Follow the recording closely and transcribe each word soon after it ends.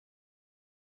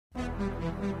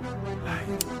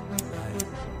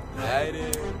Light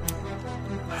it.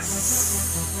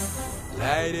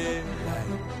 Light it.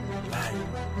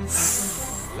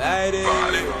 Light it.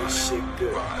 Shit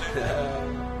good.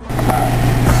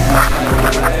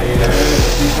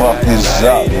 Fuck this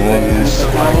up, niggas.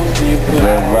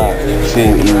 Red Rock,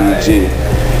 Team Ebg.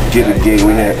 Get a gig,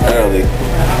 we here early.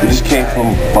 We just came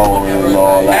from bowling and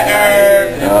all that.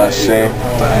 You know what I'm saying?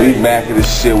 We back at this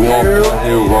shit. We on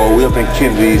Hill Road. We up in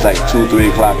Kennedy's like 2, 3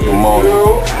 o'clock in the morning.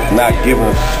 Not giving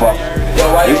a fuck.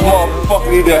 This motherfucker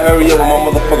need to hurry up with my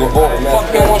motherfucking order, man.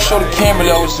 Fuck, I want to show the camera,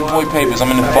 though. It's your boy Papers.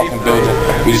 I'm in the fucking building.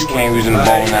 We just came, we was in the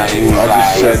bowling alley. I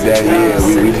just said that, yeah.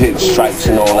 We hit strikes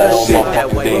and all that shit.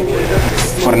 Fucking day.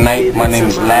 For the night, my name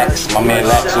is Lax. My man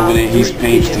Lax over there, he's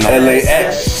paged tonight.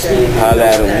 LAX. Holla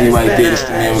at him. He right there. This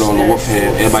the man with on the wolf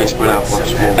head. Everybody spread out for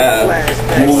us.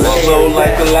 Move slow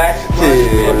like a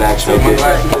laxative. Lax right there.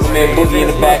 My man Boogie in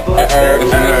the back.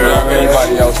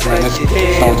 Everybody else, man. This is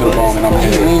Stone to the Bone, and I'm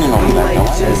leaning on the back.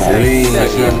 Lean,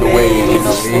 that's the way, you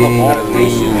know.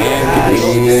 Lean, man.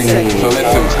 So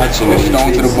listen, touching this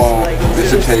Stone to the Bone.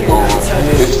 This is a takeover.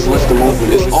 This is what's the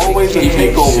movement. It's always a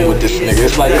takeover with this nigga.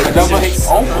 It's like it's never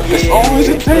over. It's always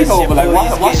a takeover. Like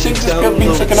why shit just kept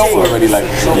being taken over already? Like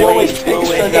you always take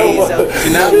over.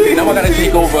 Now I gotta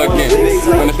take over again.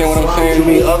 You understand what I'm saying? Too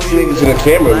many ugly niggas in the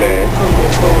camera, man.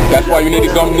 That's why you need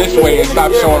to come this way and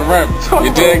stop showing rim.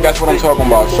 You dig? That's what I'm talking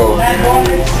about. So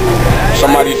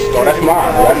somebody, oh, that's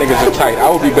mine. That niggas are tight. I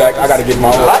will be back. I gotta get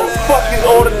my own. How the fuck is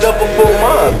ordered up before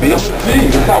mine, bitch?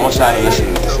 I want y'all to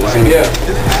listen. Yeah.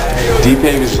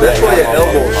 D-Papers. That's why your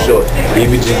elbow is short.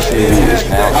 Ebg Tv is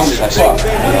now successful.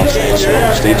 You know what I'm saying? So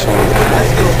stay tuned.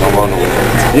 Don't go nowhere.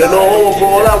 You know, bro,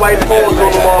 all that white phones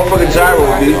on the motherfucking gyro,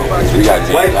 B. We got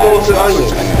white phones and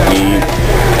onions. Weed.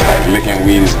 Like licking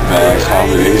weed is a bad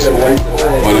combination.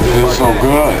 But it feels so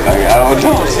good. Like, I don't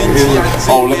know.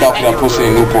 Oh, look out for that pussy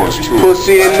and Newports, too.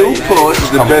 Pussy and Newports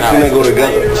is the best thing that go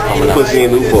together. Pussy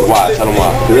and Newports. Why? Tell them why.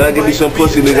 You gotta give me some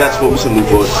pussy, nigga. That's for me some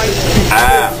Newports.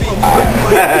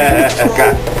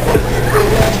 God.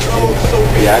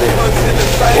 Yeah, I did.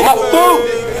 Where my food?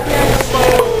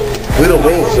 We don't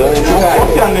win, son.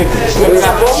 Fuck y'all niggas.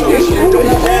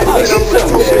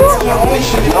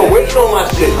 I'm waiting on my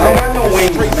shit. I don't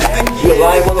win, man. You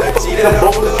lying motherfucker. I'm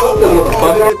bumping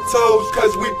the toes,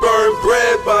 cause we burn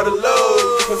bread by the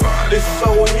load. There's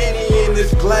so Henny in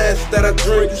this glass that I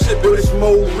drink. But it's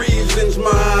more reasons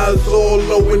my eyes all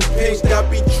low and pink. I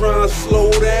be trying to slow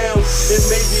down and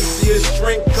maybe see a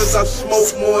shrink. Cause I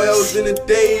smoke more L's in a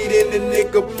day than a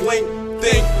nigga blink.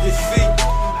 Think, you see,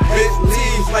 bitch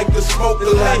leaves like the smoke a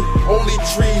lot. Only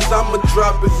trees I'ma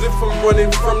drop is if I'm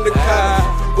running from the cops.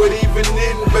 But even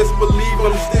then, best believe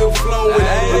I'm still flowing. I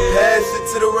pass it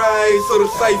to the right, so the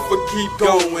cipher keep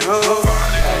going, huh?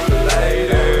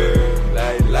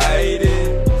 Light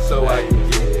it, so I can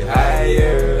get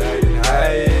higher.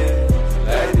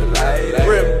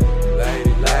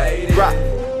 Light it, rock.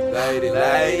 Light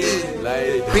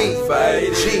it,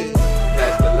 BG.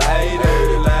 That's the lighter.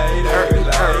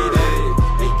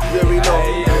 You already know.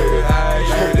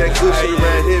 Smoke that good shit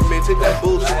around here, man. Take that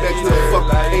bullshit back to the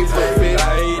fucking came from, man.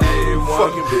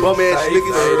 Fucking bum ass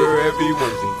niggas.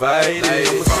 Everyone's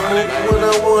invited. I'ma smoke when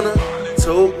I wanna,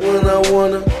 toke when I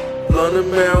wanna. Blunt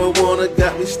and marijuana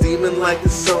got me steaming like a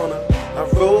sauna. I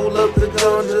roll up the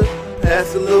ganja,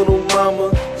 pass a little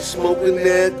mama. Smoking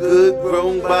that good,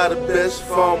 grown by the best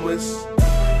farmers.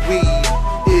 Weed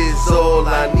is all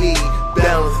I need.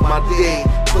 Balance my day,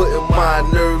 putting my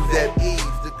nerves at